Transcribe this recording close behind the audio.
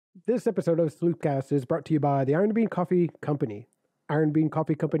This episode of Sloopcast is brought to you by the Iron Bean Coffee Company. Iron Bean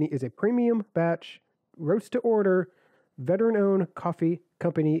Coffee Company is a premium batch, roast to order, veteran owned coffee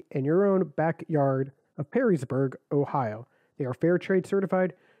company in your own backyard of Perrysburg, Ohio. They are fair trade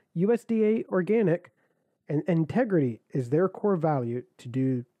certified, USDA organic, and integrity is their core value to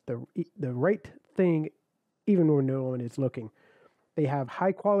do the right thing even when no one is looking. They have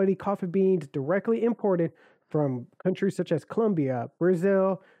high quality coffee beans directly imported from countries such as Colombia,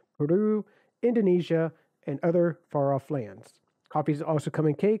 Brazil, Peru, Indonesia, and other far off lands. Coffees also come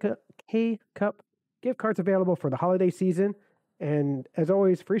in K-Cup, gift cards available for the holiday season, and as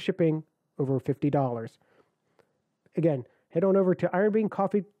always, free shipping over $50. Again, head on over to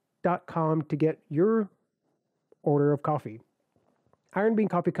ironbeancoffee.com to get your order of coffee. Iron Bean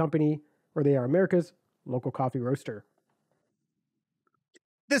Coffee Company, where they are America's local coffee roaster.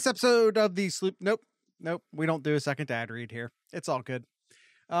 This episode of the Sloop... Nope. We don't do a second ad read here. It's all good.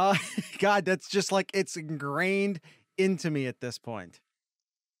 God, that's just like it's ingrained into me at this point.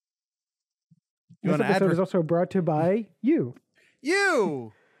 This episode is also brought to you by you.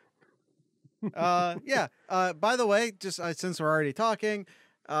 You! Yeah. By the way, just since we're already talking,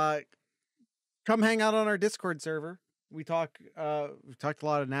 come hang out on our Discord server. We talked a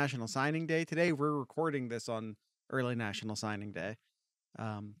lot of National Signing Day today. We're recording this on early National Signing Day.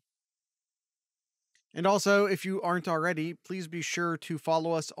 And also, if you aren't already, please be sure to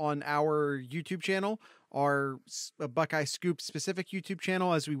follow us on our YouTube channel, our Buckeye Scoop specific YouTube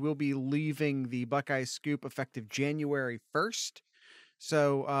channel, as we will be leaving the Buckeye Scoop effective January 1st.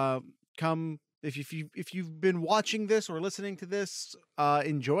 So come, if you've been watching this or listening to this,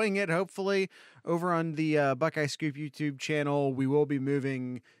 enjoying it, hopefully, over on the Buckeye Scoop YouTube channel, we will be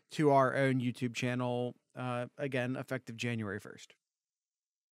moving to our own YouTube channel, again, effective January 1st.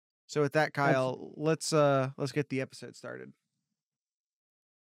 So with that, Kyle, let's get the episode started.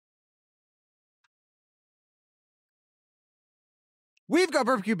 We've got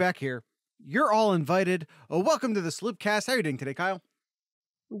Barbecue back here. You're all invited. Welcome to the Sloopcast. How are you doing today, Kyle?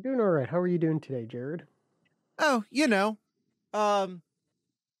 I'm doing all right. How are you doing today, Jared? Oh, you know,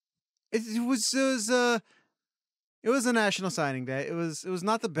 it was a National Signing Day. It was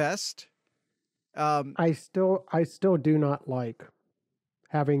not the best. I still do not like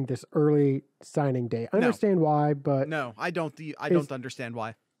having this early signing day. I understand why, but no, I don't understand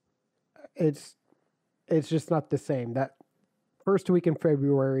why. It's just not the same. That first week in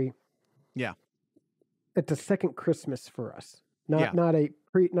February. Yeah. It's a second Christmas for us. Not a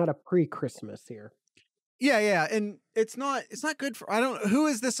pre-Christmas here. Yeah, and it's not good for who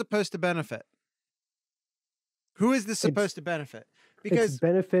is this supposed to benefit? Who is this supposed to benefit? Because it's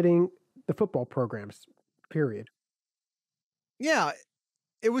benefiting the football programs, period. Yeah.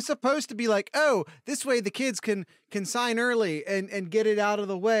 It was supposed to be like, oh, this way the kids can sign early and get it out of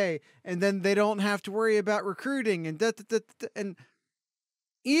the way, and then they don't have to worry about recruiting and and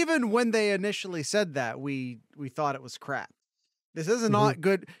even when they initially said that, we thought it was crap. This is not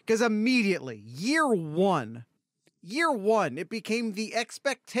good, because immediately, year one, it became the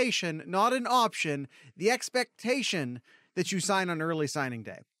expectation, not an option, the expectation that you sign on early signing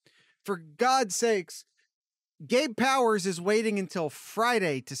day. For God's sakes, Gabe Powers is waiting until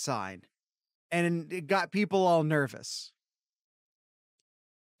Friday to sign, and it got people all nervous.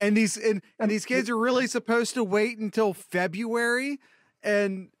 And these kids are really supposed to wait until February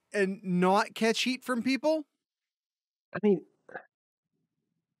and not catch heat from people? I mean,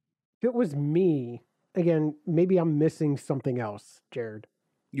 if it was me, again, maybe I'm missing something else, Jared.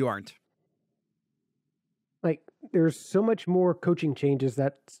 You aren't. Like, there's so much more coaching changes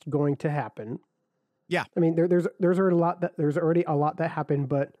that's going to happen. Yeah. I mean, there's already a lot that happened,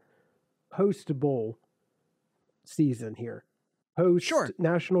 but post bowl season here, post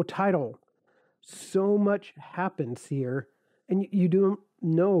national title, so much happens here, and you don't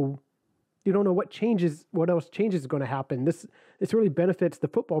know what else changes is going to happen. This really benefits the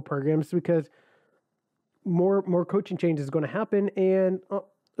football programs because more coaching changes is going to happen, and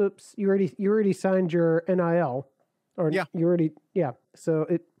oops, you already signed your NIL, so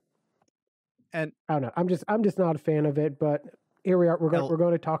it. And I don't know. I'm just not a fan of it, but here we are. We're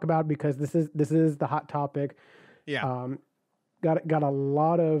going to talk about it because this is the hot topic. Yeah. Got a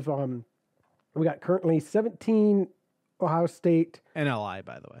lot of we got currently 17 Ohio State NLI,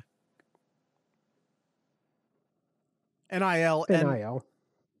 by the way. NILNLI.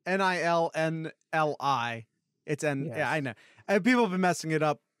 It's yes. Yeah, I know. People have been messing it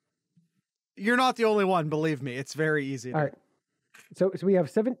up. You're not the only one, believe me. It's very easy. All right. So we have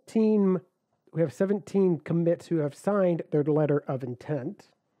 17. We have 17 commits who have signed their letter of intent.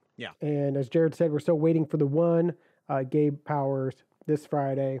 Yeah. And as Jared said, we're still waiting for the one, Gabe Powers, this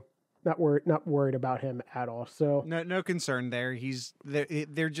Friday. Not worried about him at all. So No concern there.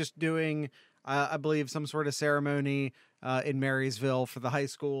 They're just doing, I believe, some sort of ceremony in Marysville for the high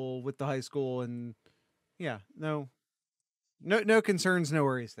school with the high school, and yeah, no concerns, no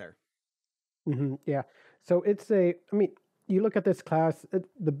worries there. yeah. So I mean, you look at this class,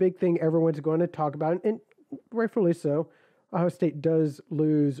 the big thing everyone's going to talk about, and rightfully so. Ohio State does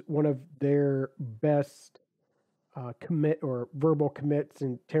lose one of their best commit or verbal commits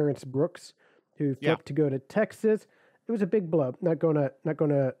in Terrence Brooks, who Yeah. flipped to go to Texas. It was a big blow. Not gonna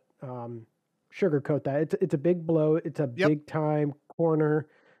sugarcoat that. It's a big blow. It's a Yep. big time corner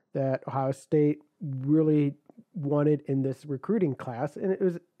that Ohio State really wanted in this recruiting class, and it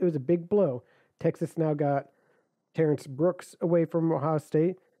was a big blow. Texas now got Terrence Brooks away from Ohio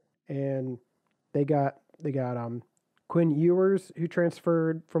State, and they got Quinn Ewers, who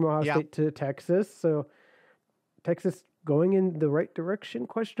transferred from Ohio Yeah. State to Texas. So Texas going in the right direction?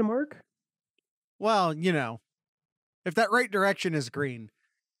 Question mark. Well, if that right direction is green,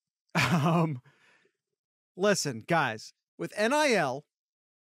 um, listen, guys, with NIL,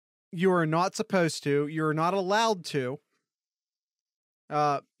 you are not supposed to, you're not allowed to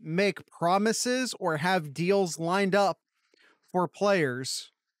make promises or have deals lined up for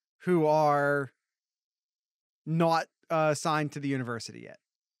players who are not signed to the university yet.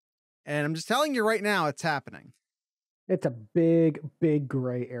 And I'm just telling you right now, it's happening. It's a big, big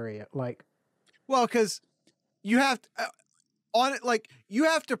gray area. Like, Well, because you have to, you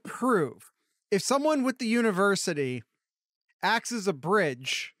have to prove if someone with the university acts as a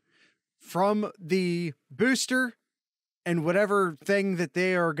bridge from the booster and whatever thing that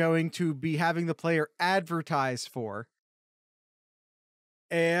they are going to be having the player advertise for,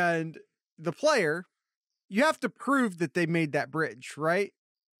 and the player, you have to prove that they made that bridge, right?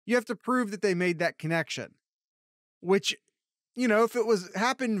 You have to prove that they made that connection, which, if it was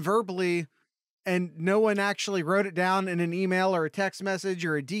happened verbally and no one actually wrote it down in an email or a text message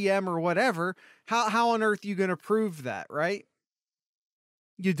or a DM or whatever, how on earth are you going to prove that, right?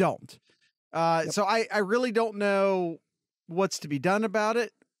 You don't. Yep. So I really don't know what's to be done about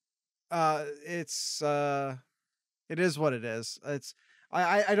it. It is what it is.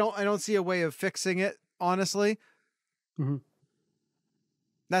 I don't see a way of fixing it, honestly. Mm-hmm.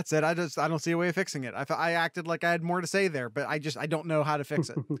 That's it. I don't see a way of fixing it. I acted like I had more to say there, but I don't know how to fix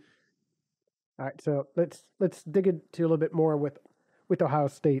it. All right, so let's dig into a little bit more with Ohio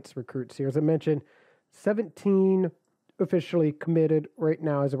State's recruits here. As I mentioned, 17 officially committed right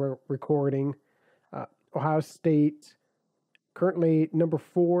now as we're recording. Ohio State currently number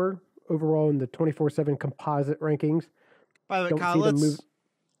 4 overall in the 24/7 composite rankings. By the way, Don't Kyle, see them move.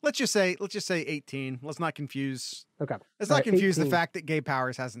 let's just say 18. Let's not confuse. Okay. Let's All not right, confuse the 18. fact that Gabe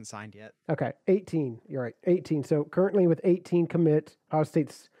Powers hasn't signed yet. Okay, 18. You're right, 18. So currently with 18 commits, Ohio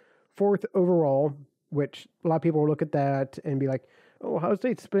State's 4th overall, which a lot of people will look at that and be like, oh, Ohio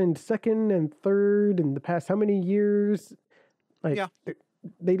State's been 2nd and 3rd in the past how many years? Like, Yeah.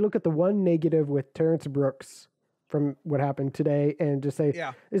 They look at the one negative with Terrence Brooks from what happened today and just say,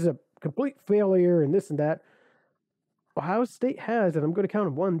 Yeah. this is a complete failure and this and that. Ohio State has, and I'm going to count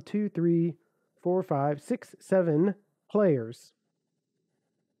them 1, 2, 3, 4, 5, 6, 7 players.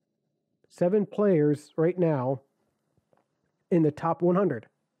 7 players right now in the top 100.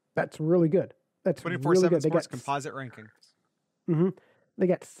 That's really good. That's really 24/7 good. Sports composite rankings. They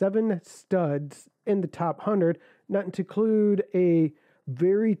got 7 studs in the top 100, not to include a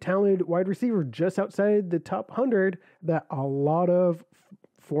very talented wide receiver just outside the top 100 that a lot of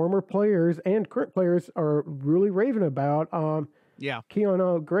former players and current players are really raving about. Yeah.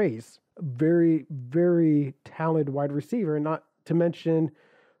 Keanu Gray's very, very talented wide receiver, and not to mention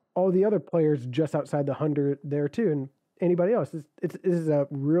all the other players just outside the 100 there too, and anybody else. It is a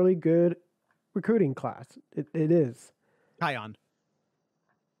really good recruiting class. It is. Kion.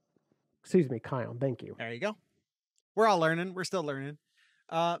 Excuse me, Kyle. Thank you. There you go. We're all learning. We're still learning.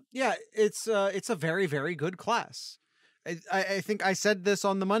 Yeah, it's a very, very good class. I think I said this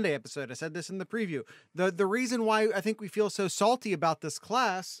on the Monday episode. I said this in the preview. The reason why I think we feel so salty about this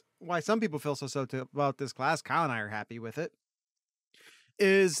class, why some people feel so salty about this class, Kyle and I are happy with it,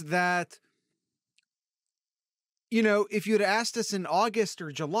 is that, if you'd asked us in August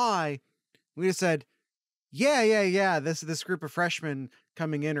or July, we'd have said, yeah, this group of freshmen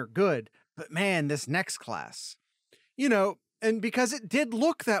coming in are good, but man, this next class, and because it did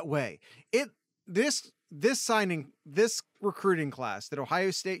look that way, this recruiting class that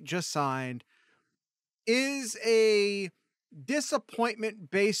Ohio State just signed is a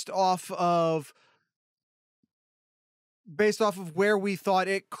disappointment based off of where we thought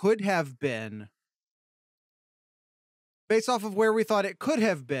it could have been based off of where we thought it could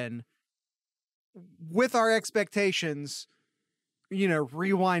have been with our expectations,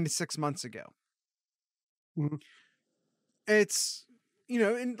 rewind 6 months ago. Mm-hmm. It's,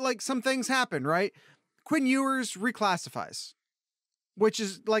 and like some things happen, right? Quinn Ewers reclassifies, which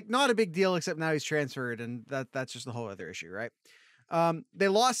is like not a big deal, except now he's transferred, and that's just a whole other issue, right? They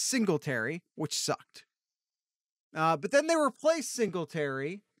lost Singletary, which sucked. But then they replaced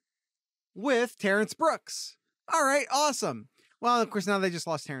Singletary with Terrence Brooks. All right, awesome. Well, of course, now they just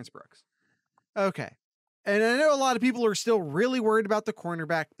lost Terrence Brooks. Okay. And I know a lot of people are still really worried about the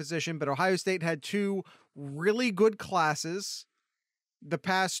cornerback position, but Ohio State had two really good classes. The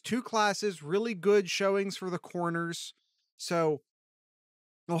past two classes, really good showings for the corners. So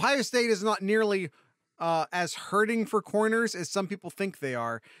Ohio State is not nearly as hurting for corners as some people think they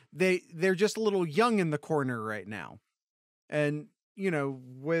are. They're just a little young in the corner right now. And,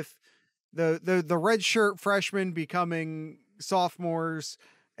 with the red shirt freshmen becoming sophomores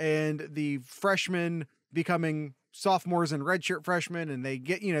and the freshmen becoming sophomores and redshirt freshmen, and they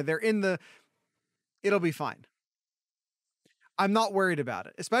get, they're in it'll be fine. I'm not worried about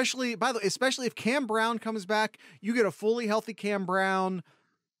it. Especially if Cam Brown comes back, you get a fully healthy Cam Brown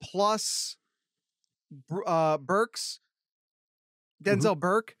plus Burks, Denzel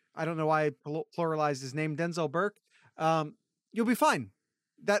Burke. I don't know why I pluralized his name, Denzel Burke. You'll be fine.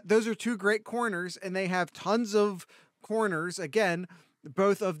 Those are two great corners, and they have tons of corners, again,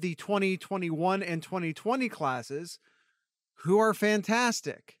 both of the 2021 and 2020 classes, who are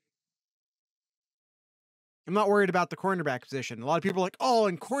fantastic. I'm not worried about the cornerback position. A lot of people are like, oh,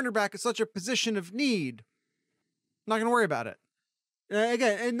 and cornerback is such a position of need. I'm not going to worry about it.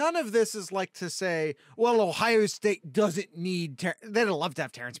 Again, and none of this is like to say, well, Ohio State doesn't need, they'd love to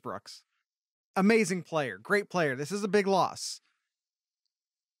have Terrence Brooks. Amazing player, great player. This is a big loss.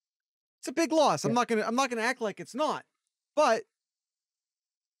 It's a big loss. Yeah. I'm not gonna act like it's not. But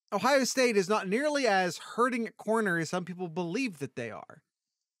Ohio State is not nearly as hurting at corner as some people believe that they are.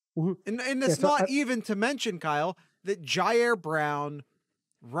 Mm-hmm. And it's not even to mention, Kyle, that Jair Brown,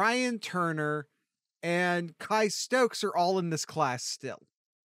 Ryan Turner, and Kai Stokes are all in this class still.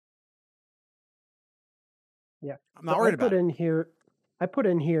 Yeah. I'm not worried about it. I put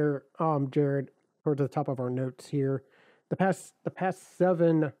in here, Jared, towards the top of our notes here, the past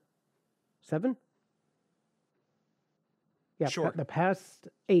seven? Yeah, sure. The past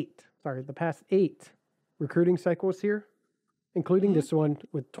eight recruiting cycles here, including this one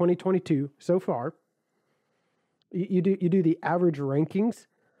with 2022 so far. You do the average rankings.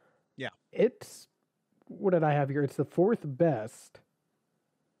 Yeah. It's, what did I have here? It's the fourth best,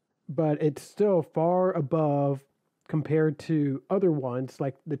 but it's still far above compared to other ones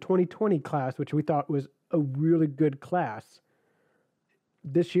like the 2020 class, which we thought was a really good class.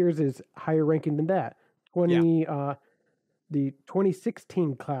 This year's is higher ranking than that. The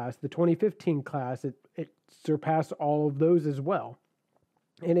 2016 class, the 2015 class, it surpassed all of those as well.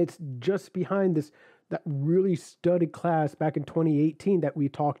 And it's just behind that really studded class back in 2018 that we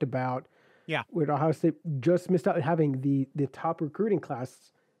talked about. Yeah. Where Ohio State just missed out having the top recruiting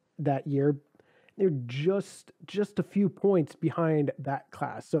class that year. They're just a few points behind that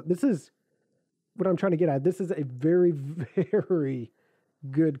class. So this is what I'm trying to get at. This is a very, very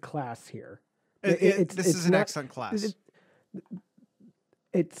good class here. This is an excellent class.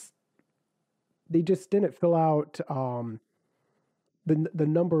 They just didn't fill out the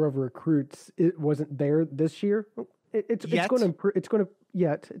number of recruits. It wasn't there this year. It's going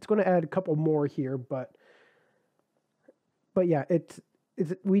to add a couple more here, but yeah,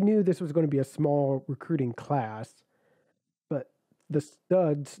 we knew this was going to be a small recruiting class, but the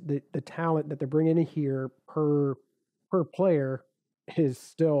studs, the talent that they're bringing in here per player is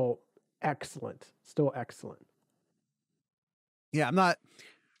still excellent. Yeah,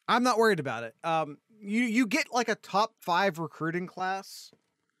 I'm not worried about it. You get like a top 5 recruiting class.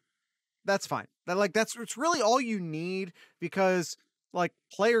 That's fine. It's really all you need, because like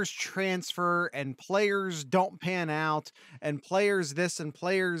players transfer and players don't pan out and players this and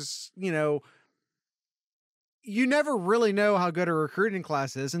players, you never really know how good a recruiting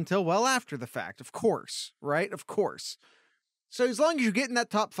class is until well after the fact, of course, right? Of course. So as long as you get in that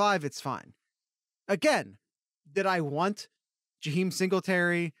top 5, it's fine. Again, did I want Jaheim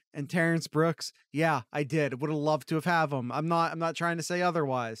Singletary and Terrence Brooks? Yeah, I did. Would have loved to have them. I'm not trying to say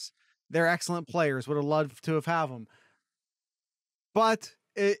otherwise. They're excellent players. Would have loved to have them. But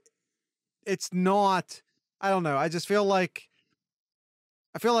it's not, I don't know. I feel like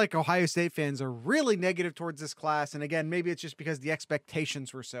Ohio State fans are really negative towards this class. And again, maybe it's just because the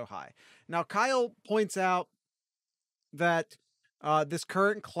expectations were so high. Now, Kyle points out that this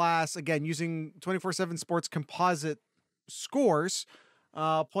current class, again, using 24/7 Sports composite scores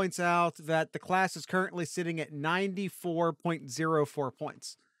points out that the class is currently sitting at 94.04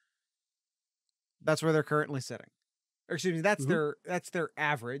 points. That's where they're currently sitting. Or excuse me, that's their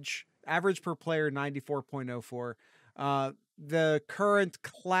average. Average per player 94.04. The current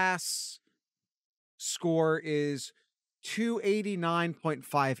class score is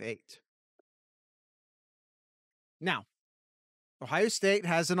 289.58. Now, Ohio State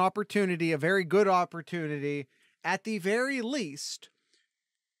has an opportunity, a very good opportunity, at the very least,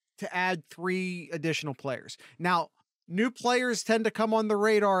 to add 3 additional players. Now, new players tend to come on the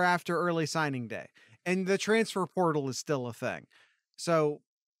radar after early signing day, and the transfer portal is still a thing. So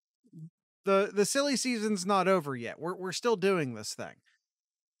the silly season's not over yet. We're still doing this thing.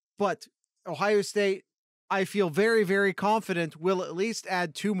 But Ohio State, I feel very, very confident, will at least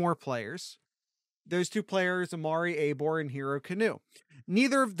add 2 more players. Those 2 players, Amari Abor and Hero Canoe.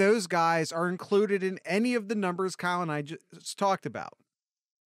 Neither of those guys are included in any of the numbers Kyle and I just talked about.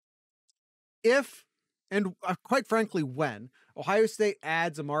 If, and quite frankly, when Ohio State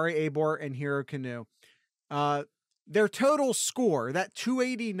adds Amari Abor and Hero Canoe, their total score, that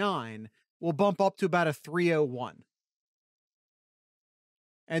 289, will bump up to about a 301.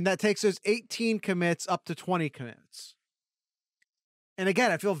 And that takes those 18 commits up to 20 commits. And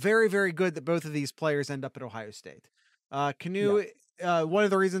again, I feel very, very good that both of these players end up at Ohio State. Canoe, one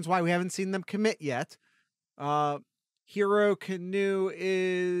of the reasons why we haven't seen them commit yet, Hero Canoe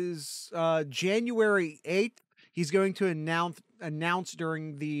is January 8th. He's going to announce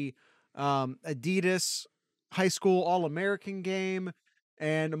during the Adidas High School All-American game,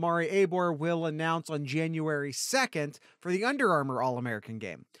 and Amari Abor will announce on January 2nd for the Under Armour All-American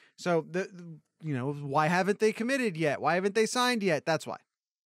game. So why haven't they committed yet? Why haven't they signed yet? That's why.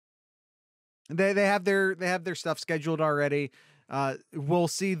 They have their stuff scheduled already. We'll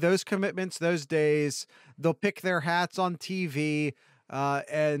see those commitments those days. They'll pick their hats on TV,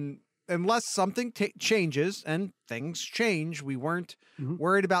 and unless something changes, and things change, we weren't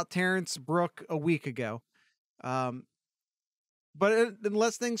worried about Terrence Brook a week ago. But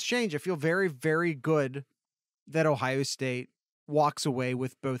unless things change, I feel very, very good that Ohio State walks away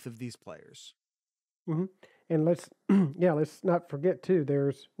with both of these players. And let's not forget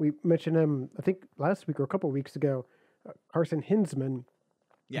too. We mentioned him, I think last week or a couple of weeks ago, Carson Hinsman,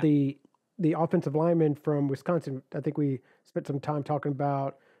 the offensive lineman from Wisconsin. I think we spent some time talking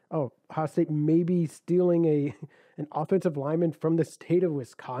about Ohio State maybe stealing an offensive lineman from the state of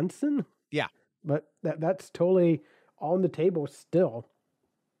Wisconsin. Yeah, but that's totally on the table still.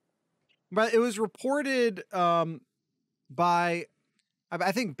 But it was reported by,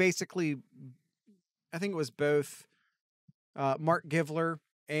 I think it was both Mark Givler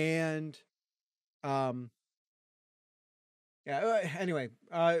and Mark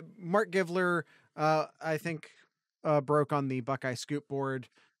Givler I think broke on the Buckeye Scoop board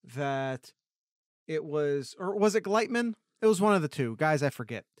that it was, or was it Gleitman? It was one of the two guys, I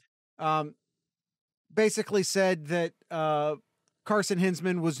forget. Basically said that Carson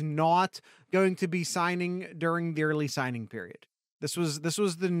Hinsman was not going to be signing during the early signing period. This was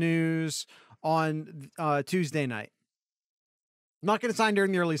the news on Tuesday night. Not going to sign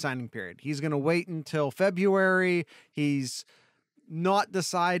during the early signing period. He's going to wait until February. He's not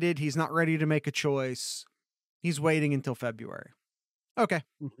decided. He's not ready to make a choice. He's waiting until February. Okay.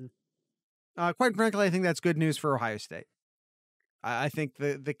 Quite frankly, I think that's good news for Ohio State. I think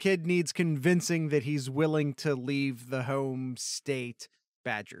the kid needs convincing that he's willing to leave the home state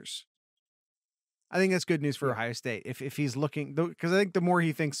Badgers. I think that's good news for Ohio State. If he's looking, because I think the more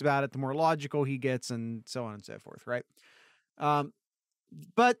he thinks about it, the more logical he gets, and so on and so forth, right?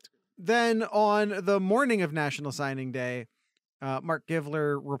 But then on the morning of National Signing Day, Mark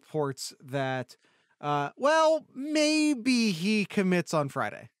Givler reports that, maybe he commits on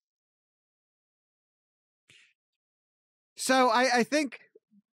Friday. So I think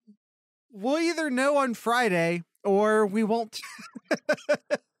we'll either know on Friday or we won't.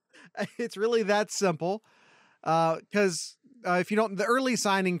 It's really that simple. Because if you don't, the early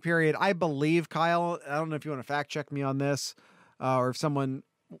signing period, I believe, Kyle, I don't know if you want to fact check me on this, or if someone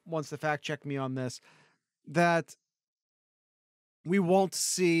wants to fact check me on this, that we won't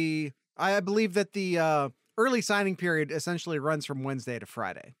see. I believe that the early signing period essentially runs from Wednesday to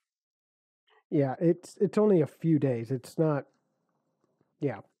Friday. Yeah, it's only a few days. It's not.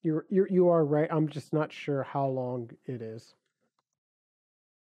 Yeah, you are right. I'm just not sure how long it is.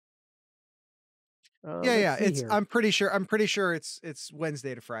 It's. I'm pretty sure it's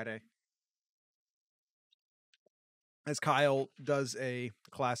Wednesday to Friday. As Kyle does a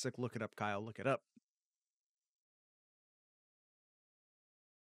classic, look it up, Kyle, look it up.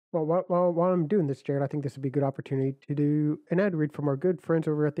 Well, while I'm doing this, Jared, I think this would be a good opportunity to do an ad read from our good friends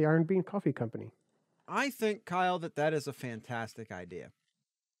over at the Iron Bean Coffee Company. I think, Kyle, that is a fantastic idea.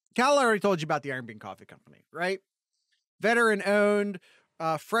 Kyle already told you about the Iron Bean Coffee Company, right? Veteran owned,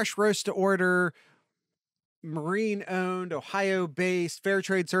 fresh roast to order, marine owned, Ohio based, fair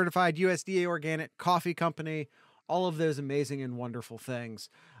trade certified, USDA organic coffee company, all of those amazing and wonderful things.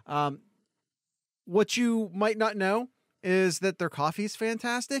 What you might not know is that their coffee is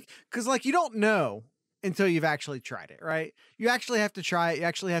fantastic, because like you don't know until you've actually tried it, right? You actually have to try it. You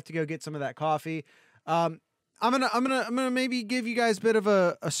actually have to go get some of that coffee. I'm gonna maybe give you guys a bit of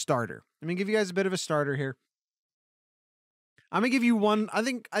a starter. Let me give you guys a bit of a starter here. I'm gonna give you one. I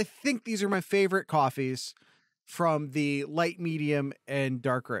think these are my favorite coffees from the light, medium, and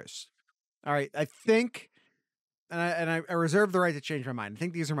dark roast. All right, I think, and I reserve the right to change my mind. I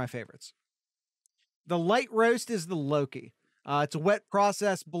think these are my favorites. The light roast is the Loki. It's a wet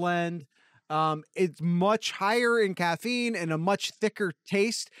process blend. It's much higher in caffeine and a much thicker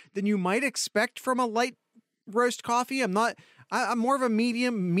taste than you might expect from a light roast coffee. I'm more of a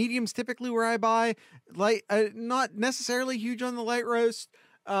medium. Medium's typically where I buy. Light, not necessarily huge on the light roast,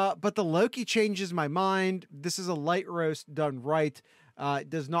 but the Loki changes my mind. This is a light roast done right. It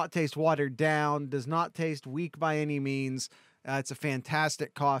does not taste watered down, does not taste weak by any means. It's a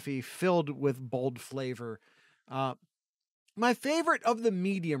fantastic coffee filled with bold flavor. My favorite of the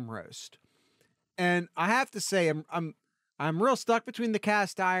medium roast, and I have to say, I'm real stuck between the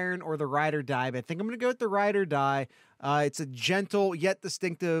cast iron or the ride or die, but I think I'm going to go with the ride or die. It's a gentle yet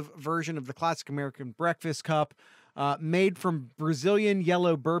distinctive version of the classic American breakfast cup, made from Brazilian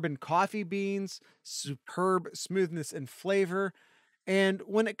yellow bourbon coffee beans, superb smoothness and flavor. And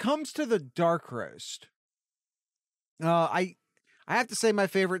when it comes to the dark roast, I have to say my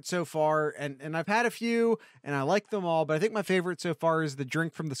favorite so far, and I've had a few and I like them all, but I think my favorite so far is the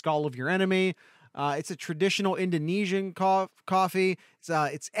drink from the skull of your enemy. It's a traditional Indonesian coffee.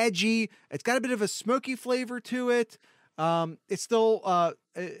 It's edgy. It's got a bit of a smoky flavor to it. It's still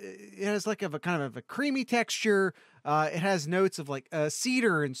it has like a kind of a creamy texture. It has notes of like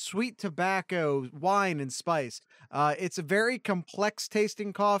cedar and sweet tobacco, wine and spice. It's a very complex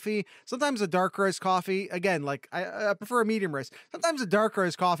tasting coffee. Sometimes a dark roast coffee, again, like I prefer a medium roast. Sometimes a dark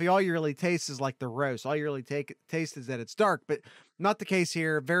roast coffee, all you really taste is like the roast. All you really taste is that it's dark, but not the case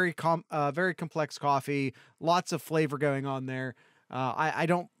here. Very complex coffee, lots of flavor going on there. I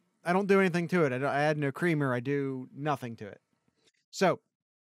don't do anything to it. I add no creamer. I do nothing to it. So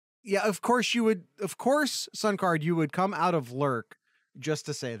yeah, of course, Suncard, you would come out of Lurk just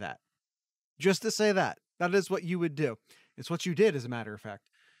to say that. Just to say that. That is what you would do. It's what you did, as a matter of fact.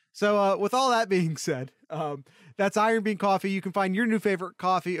 So with all that being said, that's Iron Bean Coffee. You can find your new favorite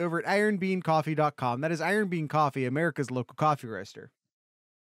coffee over at ironbeancoffee.com. That is Iron Bean Coffee, America's local coffee roaster.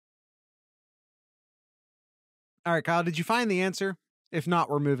 All right, Kyle, did you find the answer? If not,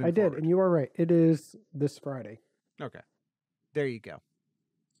 we're moving forward. I did, and you are right. It is this Friday. Okay. There you go.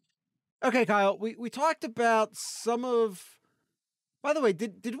 Okay, Kyle, we talked about some of... By the way,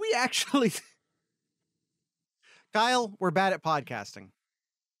 did we actually... Kyle, we're bad at podcasting.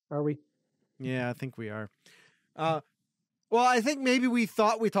 Are we? Yeah, I think we are. Well, I think maybe we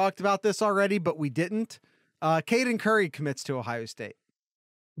thought we talked about this already, but we didn't. Caden Curry commits to Ohio State.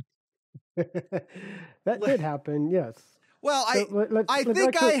 That did happen, yes. Well, I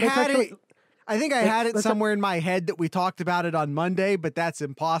think I had it somewhere in my head that we talked about it on Monday, but that's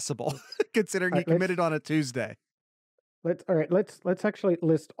impossible considering he committed on a Tuesday. Let's actually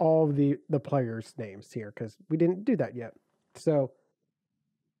list all of the players' names here, because we didn't do that yet. So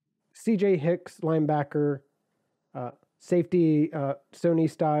CJ Hicks, linebacker, safety Sony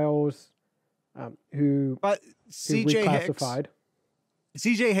Styles, who reclassified.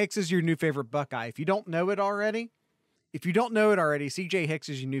 CJ Hicks is your new favorite Buckeye. If you don't know it already, CJ Hicks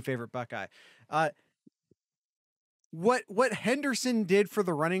is your new favorite Buckeye. What Henderson did for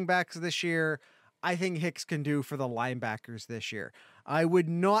the running backs this year, I think Hicks can do for the linebackers this year. I would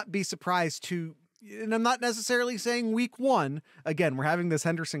not be surprised to, and I'm not necessarily saying week one, again, we're having this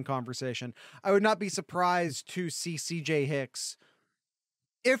Henderson conversation. I would not be surprised to see CJ Hicks,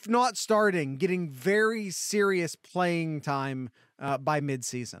 if not starting, getting very serious playing time by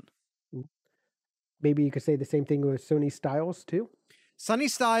midseason. Maybe you could say the same thing with Sony Styles too. Sonny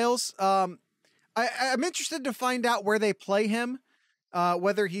Styles, I'm interested to find out where they play him,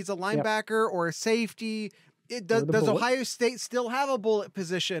 whether he's a linebacker or a safety. Does Ohio State still have a bullet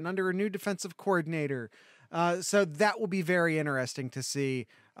position under a new defensive coordinator? So that will be very interesting to see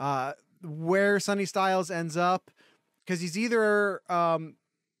where Sonny Styles ends up, because he's either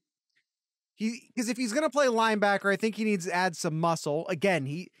because if he's going to play linebacker, I think he needs to add some muscle. Again,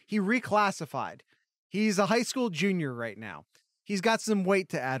 he reclassified. He's a high school junior right now. He's got some weight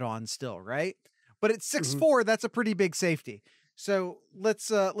to add on still, right? But at 6'4", that's a pretty big safety. So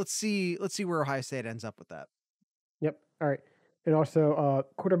let's see where Ohio State ends up with that. Yep. All right. And also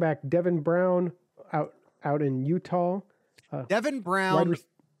quarterback Devin Brown out in Utah. Devin Brown.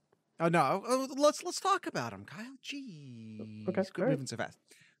 Oh no, let's talk about him, Kyle. Jeez. Okay. Quit moving so fast.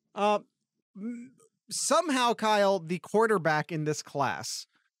 Somehow, Kyle, the quarterback in this class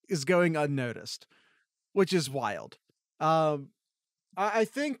is going unnoticed, which is wild. I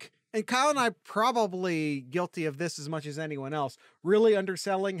think, and Kyle and I probably guilty of this as much as anyone else, really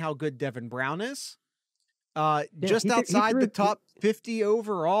underselling how good Devin Brown is. Just outside the top 50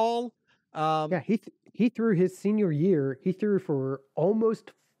 overall. He threw his senior year. He threw for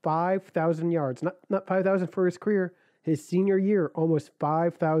almost 5,000 yards. Not 5,000 for his career. His senior year, almost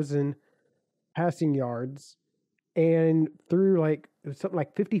 5,000 passing yards, and threw something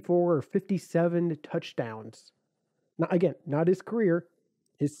like 54 or 57 touchdowns. Not his career,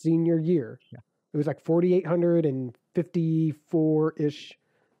 his senior year. Yeah. It was like 4,854-ish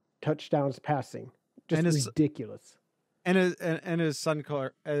touchdowns passing. Just ridiculous. And his son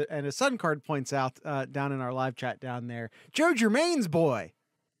card points out down in our live chat down there, Joe Germain's boy.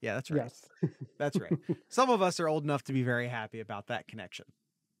 Yeah, that's right. Yes. That's right. Some of us are old enough to be very happy about that connection.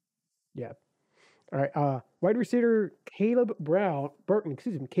 Yeah. All right. Wide receiver Caleb Burton.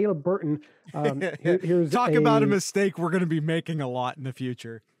 Here's Talk about a mistake we're going to be making a lot in the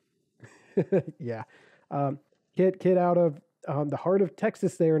future. Yeah. Kid out of the heart of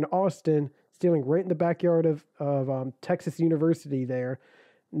Texas there in Austin, stealing right in the backyard of Texas University there.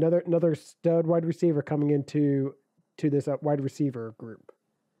 Another stud wide receiver coming into this wide receiver group.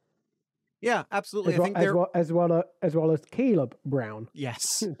 Yeah, absolutely. As well as Caleb Brown.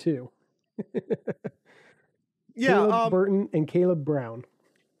 Yes, too. Yeah, Caleb Burton and Caleb Brown.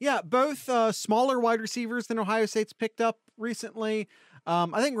 Yeah, both smaller wide receivers than Ohio State's picked up recently.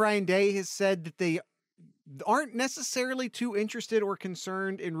 I think Ryan Day has said that they aren't necessarily too interested or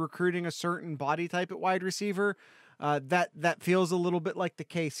concerned in recruiting a certain body type at wide receiver. That feels a little bit like the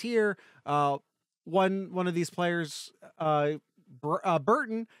case here. One of these players,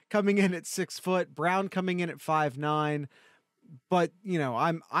 Burton, coming in at 6 foot, Brown coming in at 5'9". But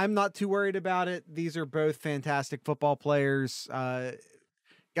I'm not too worried about it. These are both fantastic football players.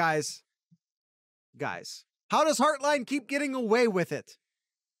 Guys, how does Heartline keep getting away with it?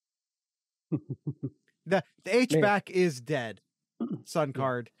 The H-back is dead. Sun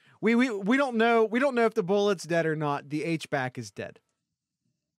card. We don't know if the bullet's dead or not. The H-back is dead.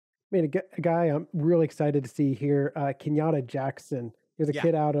 Man, a guy I'm really excited to see here, Kenyatta Jackson. He's a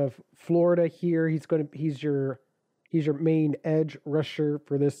kid out of Florida here. He's your main edge rusher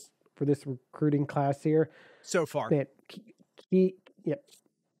for this recruiting class here. So far. Man,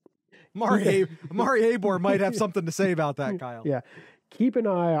 Mari Abor might have something to say about that, Kyle. Yeah. Keep an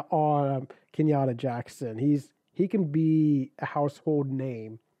eye on Kenyatta Jackson. He can be a household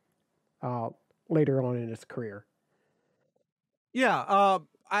name later on in his career. Yeah,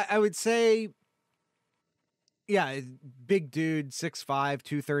 I would say, big dude, 6'5",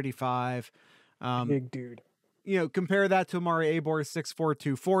 235. Big dude. Compare that to Amari Abor, 6'4",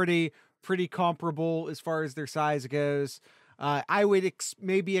 240. Pretty comparable as far as their size goes. I would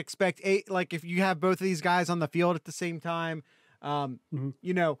maybe expect if you have both of these guys on the field at the same time,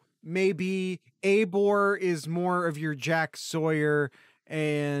 maybe Abor is more of your Jack Sawyer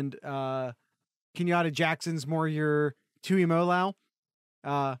and Kenyatta Jackson's more your Tui Molau.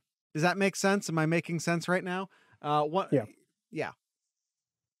 Does that make sense? Am I making sense right now? Yeah.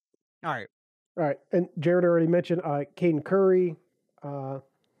 All right. And Jared already mentioned Caden Curry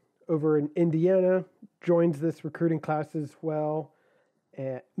over in Indiana joins this recruiting class as well.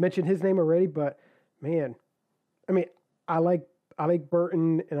 Mentioned his name already, but man, I mean, I like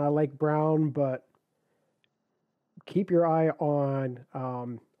Burton and I like Brown, but keep your eye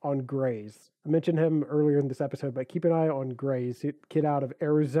on Grays. I mentioned him earlier in this episode, but keep an eye on Grays, kid out of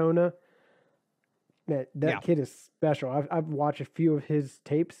Arizona. Man, that kid is special. I've watched a few of his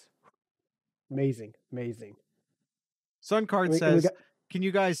tapes. Amazing. Suncard says, can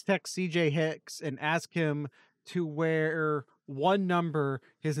you guys text CJ Hicks and ask him to wear one number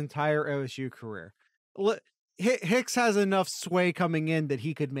his entire OSU career? Hicks has enough sway coming in that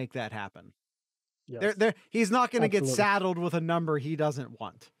he could make that happen. Yes. He's not going to get saddled with a number he doesn't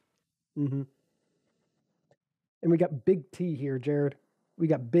want. Mm-hmm. And we got Big T here, Jared. We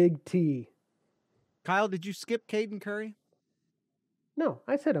got Big T. Kyle, did you skip Caden Curry? No,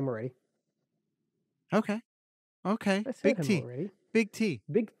 I said him already. Okay. I said Big him T. already. Big T.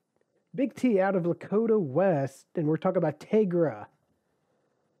 Big T out of Lakota West, and we're talking about Tegra.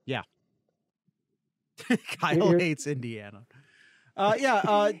 Yeah. You're- Kyle you're- hates Indiana.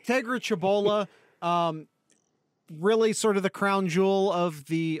 Tegra Chabola, really sort of the crown jewel of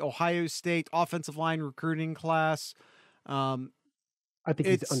the Ohio State offensive line recruiting class. I think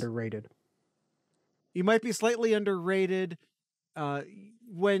he's underrated. He might be slightly underrated.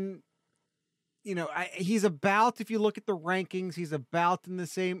 When he's about, if you look at the rankings, he's about in the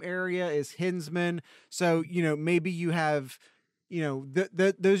same area as Hinsman. So maybe you have,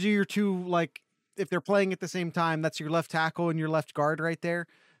 those are your two, like, if they're playing at the same time, that's your left tackle and your left guard right there.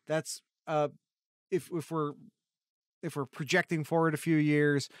 That's if we're projecting forward a few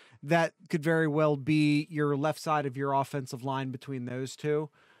years, that could very well be your left side of your offensive line between those two.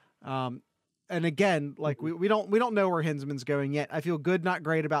 And again, like we don't know where Hinsman's going yet. I feel good, not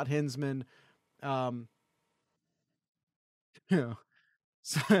great about Hinsman. Hey,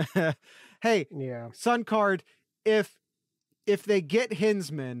 Yeah. Sun Card, if they get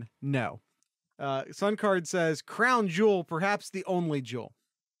Hinsman, no. Sun Card says crown jewel, perhaps the only jewel.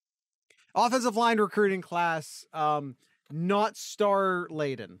 Offensive line recruiting class, not star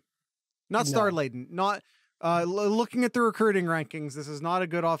laden. Not star laden. Not looking at the recruiting rankings, this is not a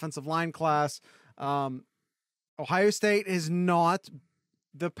good offensive line class. Ohio State is not,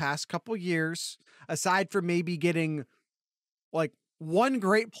 the past couple years, aside from maybe getting like one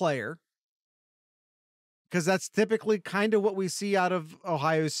great player, because that's typically kind of what we see out of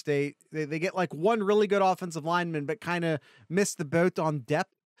Ohio State. They get like one really good offensive lineman, but kind of miss the boat on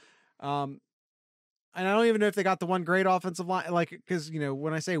depth. And I don't even know if they got the one great offensive line, like, because,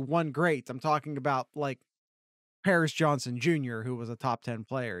 when I say one great, I'm talking about like Paris Johnson Jr., who was a top 10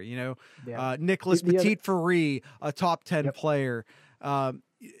 player, Yeah. Nicholas Petit-Ferry, a top 10 player. That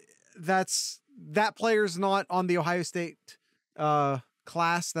player's not on the Ohio State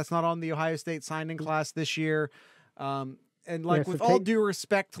class. That's not on the Ohio State signing class this year. And like, with all due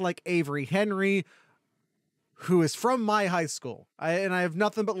respect to like Avery Henry, who is from my high school, I have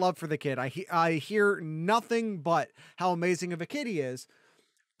nothing but love for the kid. I hear nothing but how amazing of a kid he is,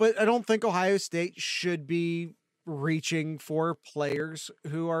 but I don't think Ohio State should be reaching for players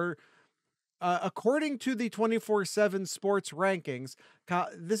who are, according to the 24/7 sports rankings,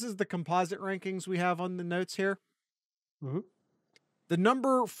 this is the composite rankings we have on the notes here. Mm-hmm. The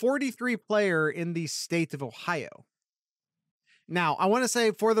number 43 player in the state of Ohio. Now, I want to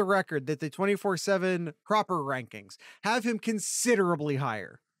say for the record that the 24/7 proper rankings have him considerably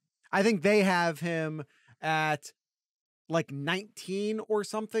higher. I think they have him at like 19 or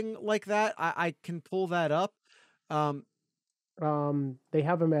something like that. I can pull that up. They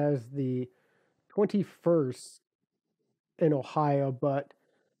have him as the 21st in Ohio, but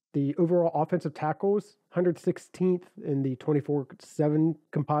the overall offensive tackles, 116th in the 24/7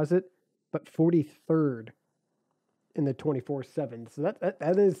 composite, but 43rd in the 24/7. So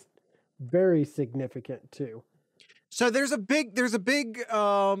that is very significant too. So there's a big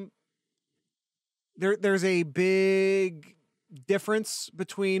difference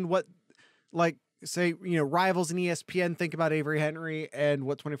between what, like, say, Rivals and ESPN think about Avery Henry and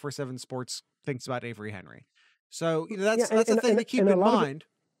what 24/7 Sports thinks about Avery Henry. So that's a thing to keep in mind.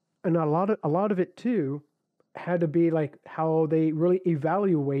 And a lot of it too had to be like how they really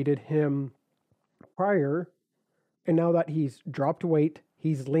evaluated him prior, and now that he's dropped weight,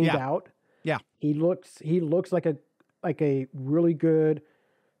 he's leaned out. Yeah, he looks like a really good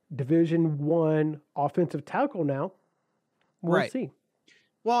Division I offensive tackle now. We'll see.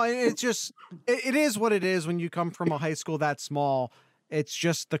 Well, it's just it is what it is when you come from a high school that small. It's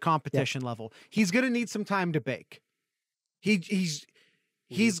just the competition level. He's gonna need some time to bake. He's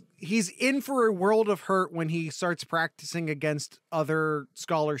in for a world of hurt when he starts practicing against other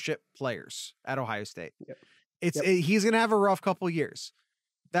scholarship players at Ohio State. He's going to have a rough couple years.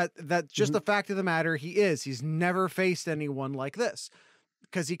 That's just the fact of the matter. He's never faced anyone like this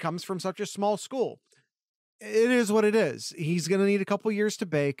because he comes from such a small school. It is what it is. He's going to need a couple years to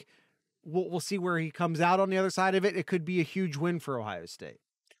bake. We'll see where he comes out on the other side of it. It could be a huge win for Ohio State.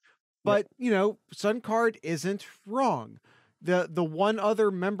 But, Sun Card isn't wrong. The one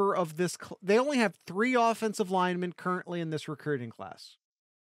other member of this, they only have 3 offensive linemen currently in this recruiting class.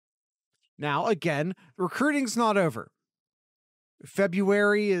 Now, again, recruiting's not over.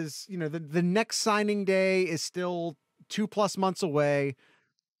 February is, the next signing day is still 2+ months away.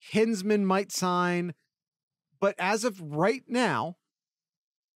 Hinsman might sign, but as of right now,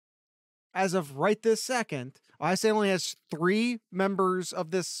 as of right this second, Ohio State only has 3 members of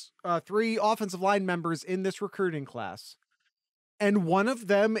this, 3 offensive line members in this recruiting class. And one of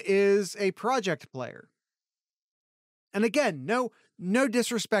them is a project player. And again, no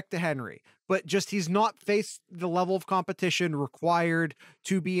disrespect to Henry, but just he's not faced the level of competition required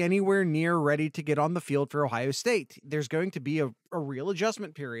to be anywhere near ready to get on the field for Ohio State. There's going to be a real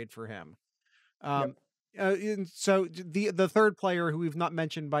adjustment period for him. Yep. And so the third player who we've not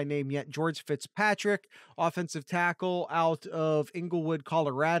mentioned by name yet, George Fitzpatrick, offensive tackle out of Inglewood,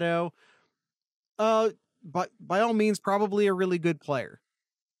 Colorado. But by all means, probably a really good player.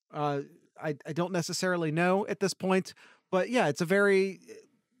 I don't necessarily know at this point, but yeah, it's a very,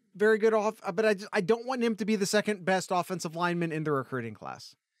 very good but I don't want him to be the second best offensive lineman in the recruiting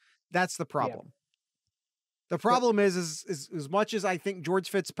class. That's the problem. Yeah. The problem is as much as I think George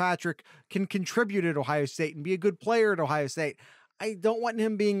Fitzpatrick can contribute at Ohio State and be a good player at Ohio State, I don't want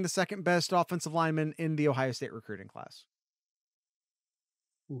him being the second best offensive lineman in the Ohio State recruiting class.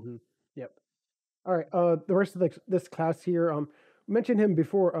 Mm-hmm. Yep. All right. The rest of this class here, mentioned him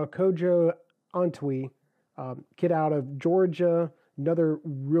before. Kojo Antwi, kid out of Georgia, another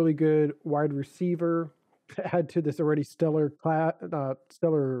really good wide receiver. Add to this already stellar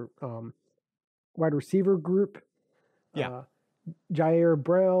wide receiver group. Yeah. Jair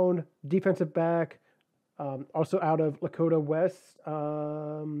Brown, defensive back, also out of Lakota West. I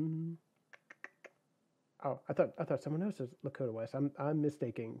thought someone else was Lakota West. I'm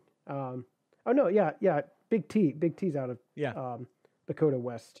mistaking. Oh no, yeah, Big T's out of Dakota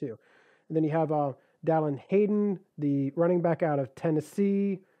West too. And then you have Dallin Hayden, the running back out of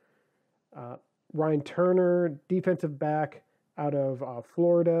Tennessee. Ryan Turner, defensive back out of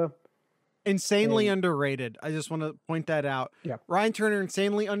Florida. Insanely underrated. I just want to point that out. Yeah. Ryan Turner,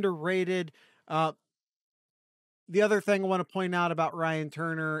 insanely underrated. The other thing I want to point out about Ryan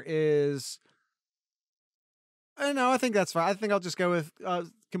Turner is, I don't know, I think that's fine. I think I'll just go with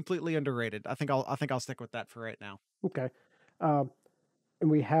completely underrated. I think I'll stick with that for right now. Okay. And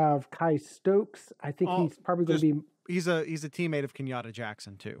we have Kai Stokes. I think he's probably going to be. He's a teammate of Kenyatta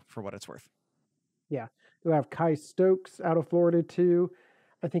Jackson too, for what it's worth. Yeah. We have Kai Stokes out of Florida too.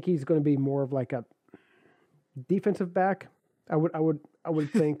 I think he's going to be more of like a defensive back. I would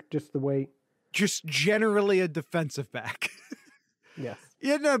think just the way. Just generally a defensive back. Yes.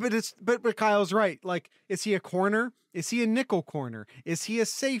 Yeah, no, but Kyle's right. Like, is he a corner? Is he a nickel corner? Is he a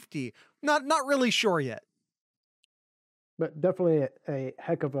safety? Not really sure yet. But definitely a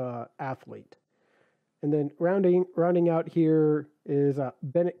heck of a athlete. And then rounding out here is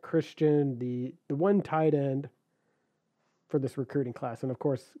Bennett Christian, the one tight end for this recruiting class, and of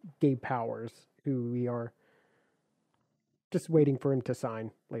course Gabe Powers, who we are just waiting for him to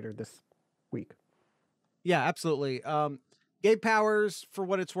sign later this week. Yeah, absolutely. Gabe Powers, for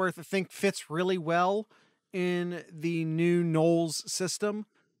what it's worth, I think fits really well in the new Knowles system.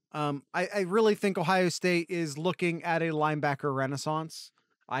 I really think Ohio State is looking at a linebacker renaissance.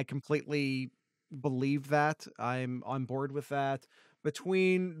 I completely believe that. I'm on board with that.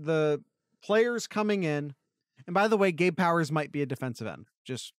 Between the players coming in, and by the way, Gabe Powers might be a defensive end.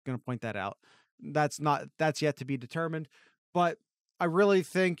 Just going to point that out. That's yet to be determined. But I really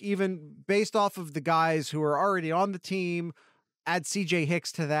think, even based off of the guys who are already on the team, add CJ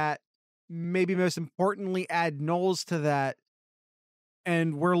Hicks to that, maybe most importantly, add Knowles to that,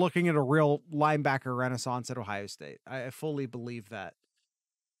 and we're looking at a real linebacker renaissance at Ohio State. I fully believe that.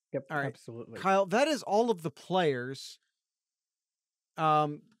 Yep, all right, absolutely. Kyle, that is all of the players.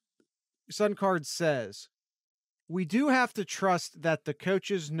 Suncard says, we do have to trust that the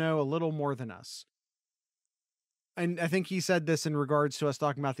coaches know a little more than us. And I think he said this in regards to us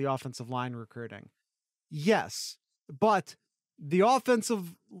talking about the offensive line recruiting. Yes, but the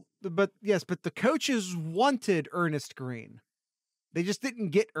coaches wanted Ernest Green. They just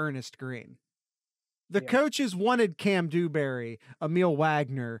didn't get Ernest Green. The coaches wanted Cam Dewberry, Emil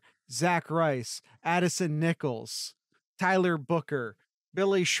Wagner, Zach Rice, Addison Nichols, Tyler Booker,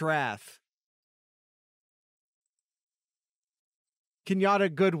 Billy Schrath,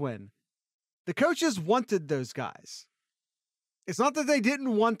 Kenyatta Goodwin. The coaches wanted those guys. It's not that they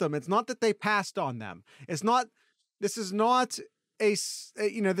didn't want them. It's not that they passed on them. This is not an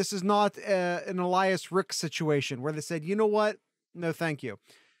Elias Rick situation where they said, you know what? No, thank you.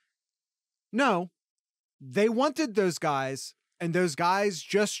 No, they wanted those guys, and those guys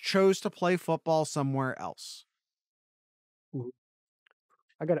just chose to play football somewhere else.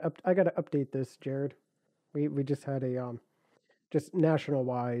 I gotta update this, Jared. We just had a just national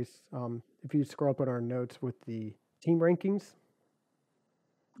wise. If you scroll up on our notes with the team rankings.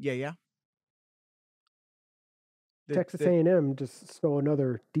 Yeah. Texas A&M just stole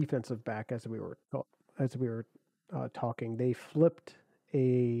another defensive back as we were talking. They flipped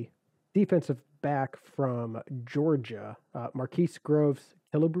a defensive back from Georgia, Marquise Groves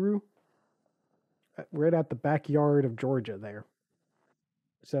Killebrew. right at the backyard of Georgia there.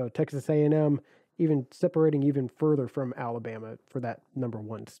 So Texas A&M even separating even further from Alabama for that number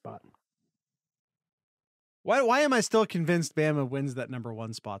 1 spot. Why am I still convinced Bama wins that number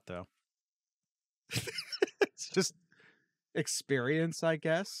 1 spot though? It's just experience, I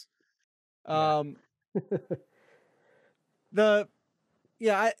guess. Yeah.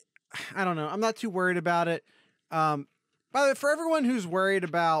 I don't know. I'm not too worried about it. By the way, for everyone who's worried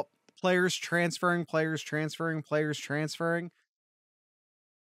about players transferring,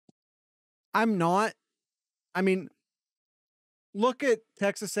 I'm not. I mean, look at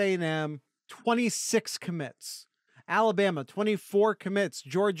Texas A&M, 26 commits. Alabama, 24 commits.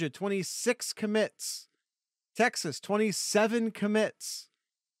 Georgia, 26 commits. Texas, 27 commits.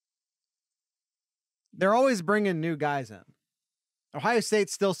 They're always bringing new guys in. Ohio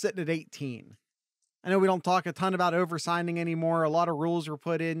State's still sitting at 18. I know we don't talk a ton about oversigning anymore. A lot of rules were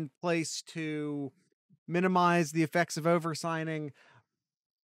put in place to minimize the effects of oversigning.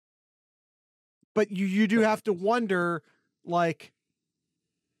 But you do have to wonder, like,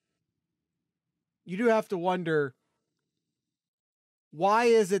 why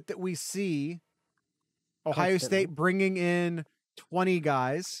is it that we see Ohio State bringing in 20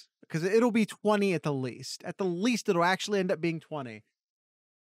 guys? Because it'll be 20 at the least. At the least, it'll actually end up being 20.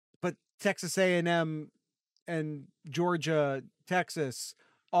 But Texas A&M and Georgia, Texas,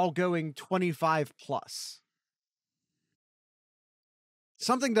 all going 25 plus.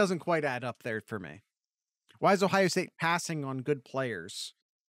 Something doesn't quite add up there for me. Why is Ohio State passing on good players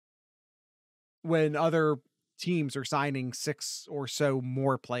when other teams are signing 6 or so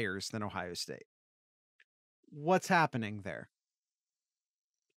more players than Ohio State? What's happening there?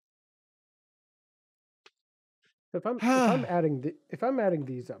 If I'm adding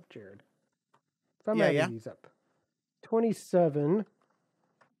these up, Jared. If I'm adding these up. 27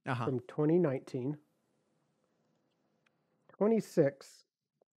 from 2019. 26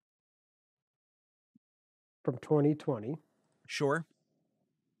 from 2020. Sure.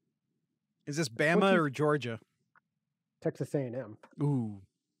 Is this Bama or Georgia? Texas A&M. Ooh.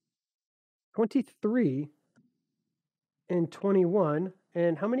 23 and 21.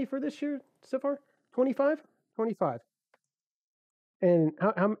 And how many for this year so far? 25? 25. And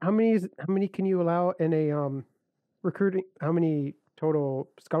how many can you allow in a recruiting? How many total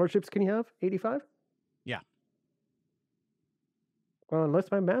scholarships can you have? 85? Yeah. Well,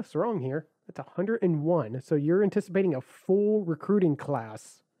 unless my math's wrong here, that's 101. So you're anticipating a full recruiting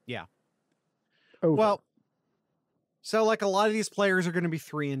class. Yeah. Over. Well, so like a lot of these players are going to be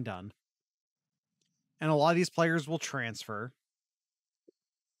 3 and done. And a lot of these players will transfer.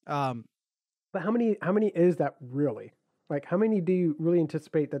 But how many is that really? Like, how many do you really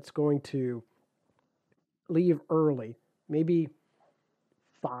anticipate that's going to leave early? Maybe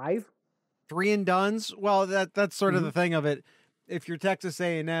 5? 3 and dones? Well, that's sort of the thing of it. If you're Texas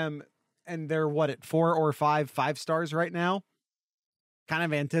A&M and they're at 4 or 5 stars right now, kind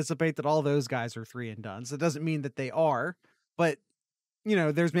of anticipate that all those guys are 3 and dones. It doesn't mean that they are, but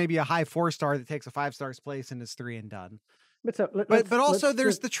there's maybe a high 4-star that takes a 5-star's place and is 3 and done. But also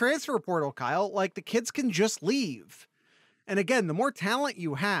there's the transfer portal, Kyle. Like, the kids can just leave. And again, the more talent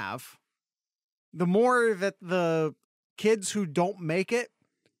you have, the more that the kids who don't make it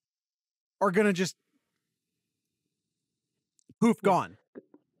are going to just poof, gone.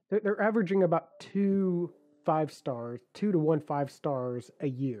 They're averaging about 2 5-stars, 2 to 1 5-stars a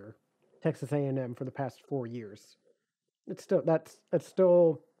year. Texas A&M for the past 4 years. It's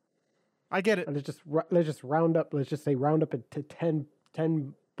still. I get it. Let's just round up. Let's just say round up to 10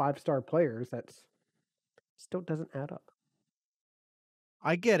 5-star players. That's still doesn't add up.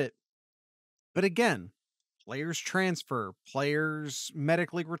 I get it. But again, players transfer, players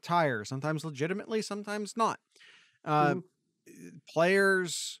medically retire, sometimes legitimately, sometimes not.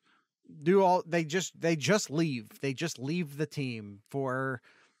 Players they just leave. They just leave the team for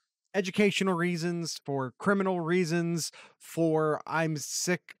educational reasons, for criminal reasons, for I'm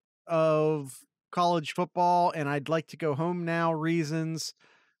sick of college football and I'd like to go home now reasons.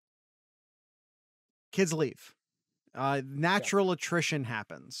 Kids leave. Natural attrition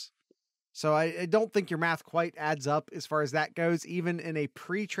happens. So I don't think your math quite adds up as far as that goes, even in a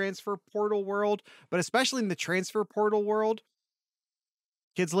pre-transfer portal world, but especially in the transfer portal world,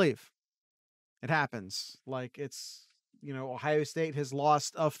 kids leave. It happens. Like, it's, Ohio State has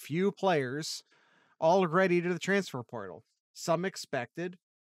lost a few players already to the transfer portal. Some expected,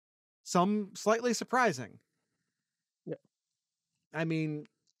 some slightly surprising. Yeah. I mean,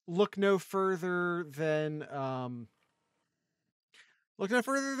 look no further than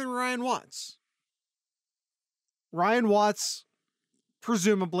Ryan Watts. Ryan Watts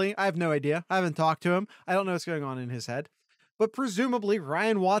presumably, I have no idea. I haven't talked to him. I don't know what's going on in his head. But presumably,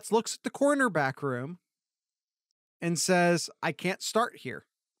 Ryan Watts looks at the cornerback room and says, I can't start here.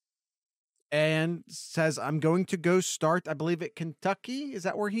 And says, I'm going to go start, I believe, at Kentucky. Is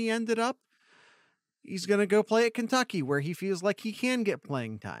that where he ended up? He's going to go play at Kentucky, where he feels like he can get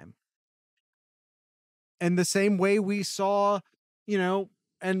playing time. And the same way we saw,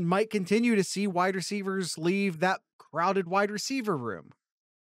 and might continue to see wide receivers leave that crowded wide receiver room.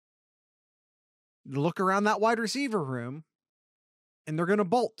 Look around that wide receiver room, and they're going to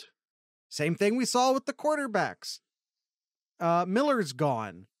bolt. Same thing we saw with the quarterbacks. Miller's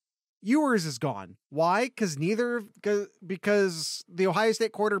gone. Ewers is gone. Why? Because the Ohio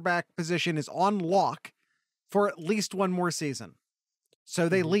State quarterback position is on lock for at least one more season. So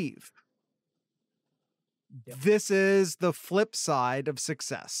they leave. Yep. This is the flip side of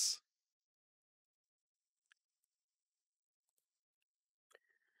success.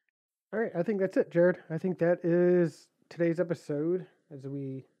 All right, I think that's it, Jared. I think that is today's episode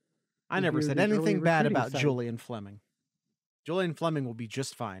I never said anything bad about Julian Fleming. Julian Fleming will be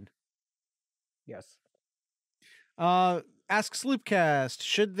just fine. Yes. Ask Sloopcast,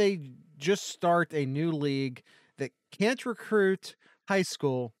 should they just start a new league that can't recruit high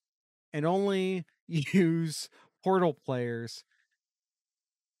school and only use portal players?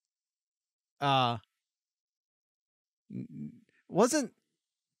 First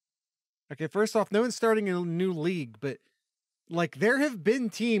off, no one's starting a new league, but there have been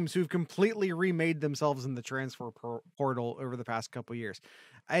teams who've completely remade themselves in the transfer portal over the past couple years.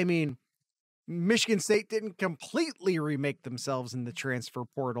 I mean, Michigan State didn't completely remake themselves in the transfer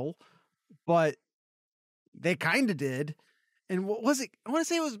portal, but they kind of did. And what was it? I want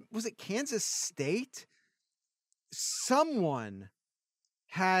to say was it Kansas State? Someone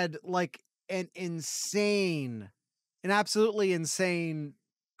had an absolutely insane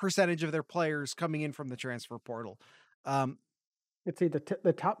percentage of their players coming in from the transfer portal. Let's see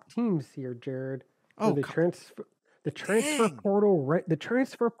the top teams here, Jared. Oh, the transfer portal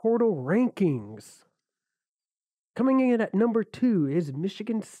rankings. Coming in at number 2 is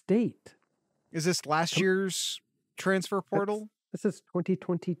Michigan State. Is this last year's transfer portal? This is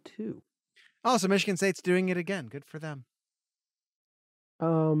 2022. Oh, so Michigan State's doing it again. Good for them.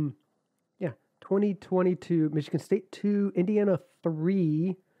 2022, Michigan State 2, Indiana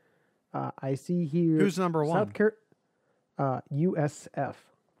 3. I see here. Who's number 1? USF.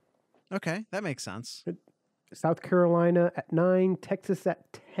 Okay, that makes sense. South Carolina at 9, Texas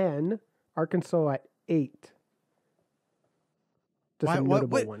at 10, Arkansas at 8. Just some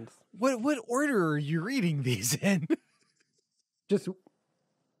notable ones. What order are you reading these in? Just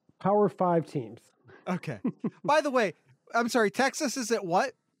Power 5 teams. Okay. By the way, I'm sorry, Texas is at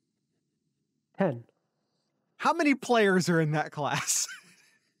what? 10. How many players are in that class?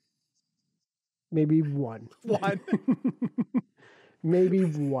 Maybe 1. 1. Maybe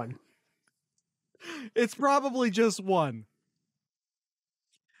 1. It's probably just 1.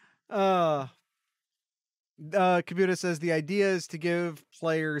 Computer says the idea is to give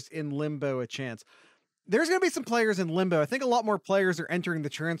players in limbo a chance. There's going to be some players in limbo. I think a lot more players are entering the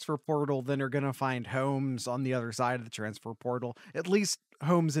transfer portal than are going to find homes on the other side of the transfer portal. At least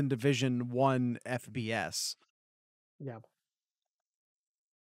homes in Division 1 FBS. Yeah.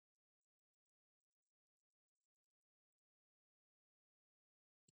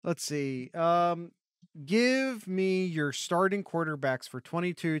 Let's see. Give me your starting quarterbacks for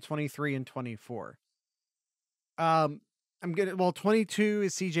 22, 23, and 24. 22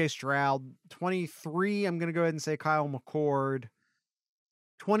 is CJ Stroud. 23, I'm going to go ahead and say Kyle McCord.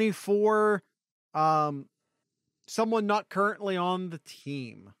 24, someone not currently on the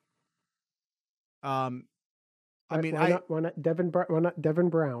team. Why not Devin Brown?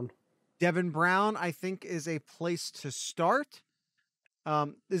 Devin Brown, I think, is a place to start.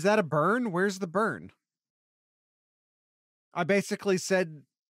 Is that a burn? Where's the burn? I basically said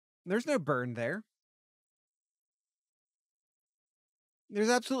there's no burn there. There's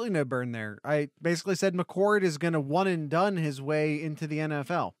absolutely no burn there. I basically said McCord is going to one and done his way into the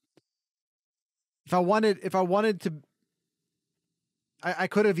NFL. If I wanted to, I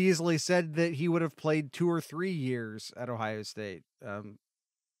could have easily said that he would have played 2 or 3 years at Ohio State. I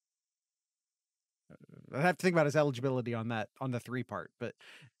have to think about his eligibility on the 3 part, but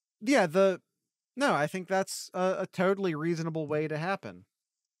yeah, I think that's a totally reasonable way to happen.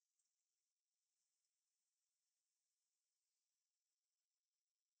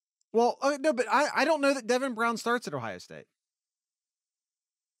 Well, no, but I don't know that Devin Brown starts at Ohio State.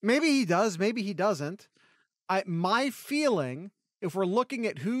 Maybe he does, maybe he doesn't. My feeling, if we're looking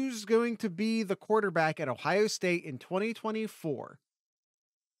at who's going to be the quarterback at Ohio State in 2024,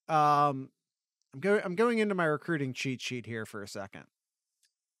 I'm going into my recruiting cheat sheet here for a second.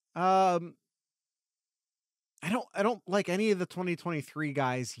 I don't like any of the 2023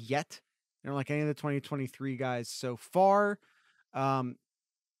 guys yet. I don't like any of the 2023 guys so far. To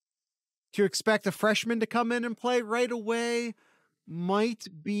expect a freshman to come in and play right away might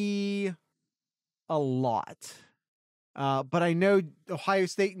be a lot. But I know Ohio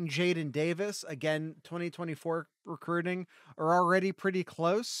State and Jaden Davis, again, 2024 recruiting, are already pretty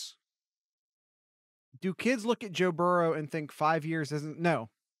close. Do kids look at Joe Burrow and think 5 years isn't? No.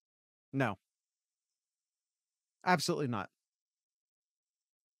 Absolutely not.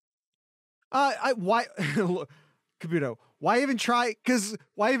 Why Kabuto, why even try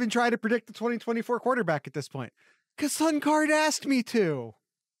to predict the 2024 quarterback at this point? Because Suncard asked me to.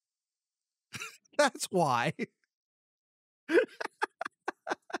 That's why.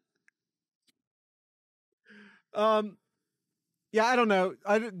 Yeah, I don't know.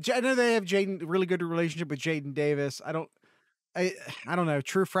 I know they have really good relationship with Jaden Davis. I don't know.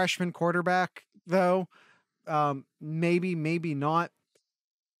 True freshman quarterback though. Maybe not.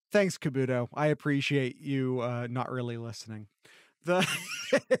 Thanks, Kabuto. I appreciate you not really listening. I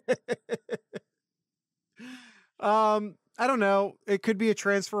don't know. It could be a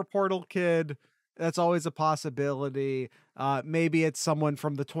transfer portal kid. That's always a possibility. Maybe it's someone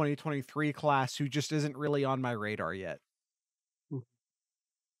from the 2023 class who just isn't really on my radar yet.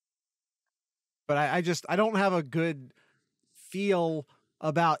 But I don't have a good feel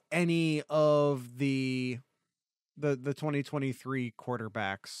about any of the 2023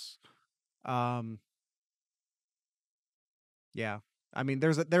 quarterbacks. Yeah. I mean,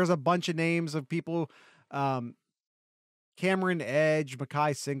 there's a bunch of names of people, Cameron Edge,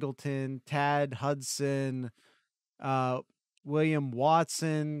 Mackay Singleton, Tad Hudson, William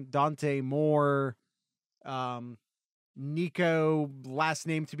Watson, Dante Moore, Nico, last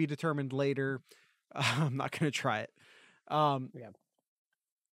name to be determined later. I'm not going to try it. Yeah.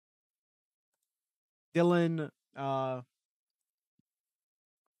 Dylan,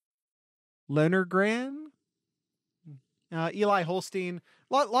 Lonergan, Eli Holstein,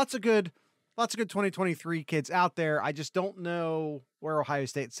 lots of good 2023 kids out there. I just don't know where Ohio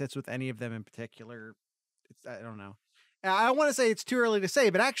State sits with any of them in particular. I don't know. I don't want to say it's too early to say,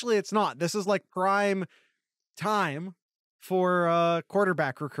 but actually it's not. This is like prime time for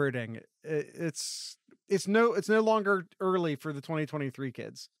quarterback recruiting. It's no longer early for the 2023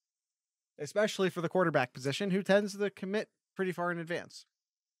 kids, especially for the quarterback position, who tends to commit pretty far in advance.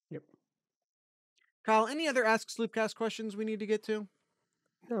 Yep. Kyle, any other Ask Sloopcast questions we need to get to?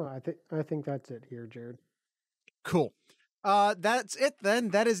 No, I think that's it here, Jared. Cool. That's it then.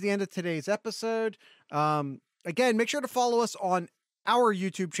 That is the end of today's episode. Again, make sure to follow us on our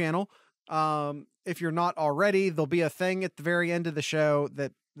YouTube channel. If you're not already, there'll be a thing at the very end of the show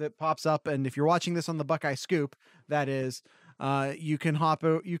that pops up. And if you're watching this on the Buckeye Scoop, that is, you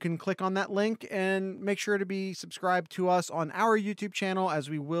can click on that link and make sure to be subscribed to us on our YouTube channel, as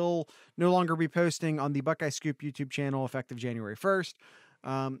we will no longer be posting on the Buckeye Scoop YouTube channel effective January 1st.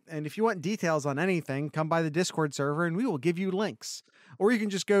 And if you want details on anything, come by the Discord server and we will give you links. Or you can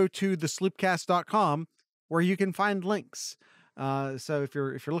just go to thesloopcast.com where you can find links. So if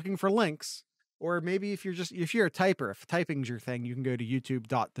you're looking for links, or maybe if you're a typer, if typing's your thing, you can go to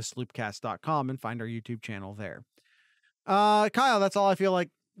youtube.thesloopcast.com and find our YouTube channel there. Kyle, that's all I feel like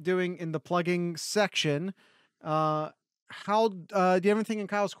doing in the plugging section. Do you have anything in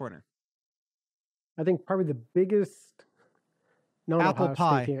Kyle's corner? I think probably the biggest apple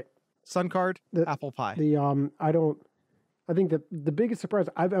pie, Suncard, apple pie. I think that the biggest surprise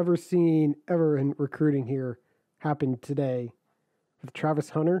I've ever seen in recruiting here happened today with Travis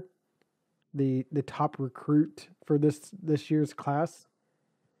Hunter, the top recruit for this year's class.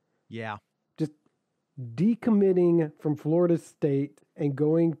 Yeah. Just decommitting from Florida State and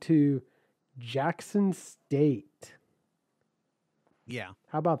going to Jackson State. Yeah.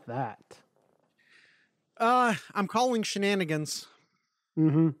 How about that? I'm calling shenanigans.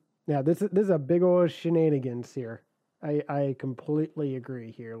 Mm-hmm. Yeah, this is a big old shenanigans here. I completely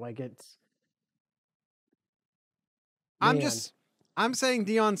agree here. Like it's. I'm saying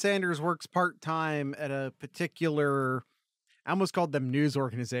Deion Sanders works part-time at a particular, I almost called them news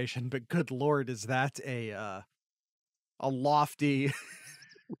organization, but good Lord, is that a lofty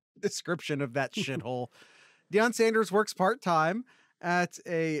description of that shithole. Deion Sanders works part-time at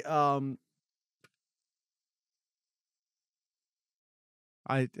a,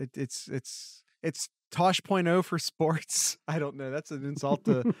 it's Tosh.0 for sports. I don't know. That's an insult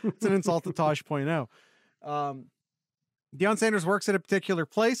to Tosh.0. Deion Sanders works at a particular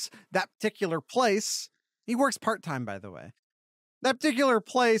place. That particular place, he works part-time, by the way. That particular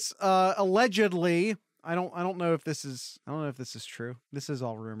place, allegedly, I don't know if this is true. This is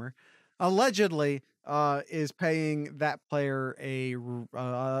all rumor. Allegedly, is paying that player a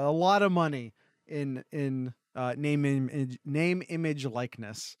lot of money in name, image,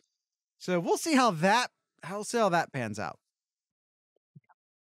 likeness. So we'll see how that pans out.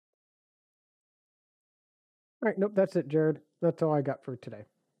 All right, nope, that's it, Jared. That's all I got for today.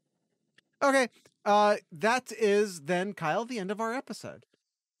 Okay, that is then, Kyle, the end of our episode.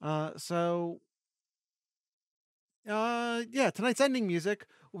 Yeah, tonight's ending music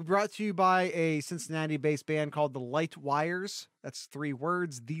will be brought to you by a Cincinnati-based band called the Light Wires. That's 3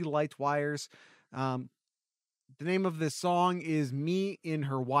 words, the Light Wires. The name of this song is "Me in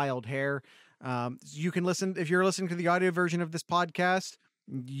Her Wild Hair." You can listen, if you're listening to the audio version of this podcast,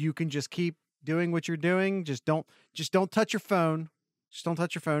 you can just keep doing what you're doing. Just don't touch your phone. Just don't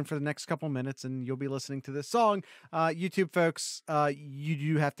touch your phone for the next couple minutes, and you'll be listening to this song. YouTube folks, you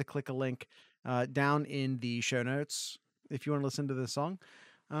do have to click a link down in the show notes if you want to listen to this song.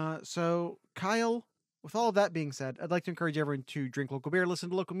 So, Kyle, with all of that being said, I'd like to encourage everyone to drink local beer, listen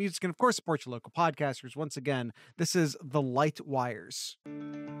to local music, and of course, support your local podcasters. Once again, this is the Light Wires.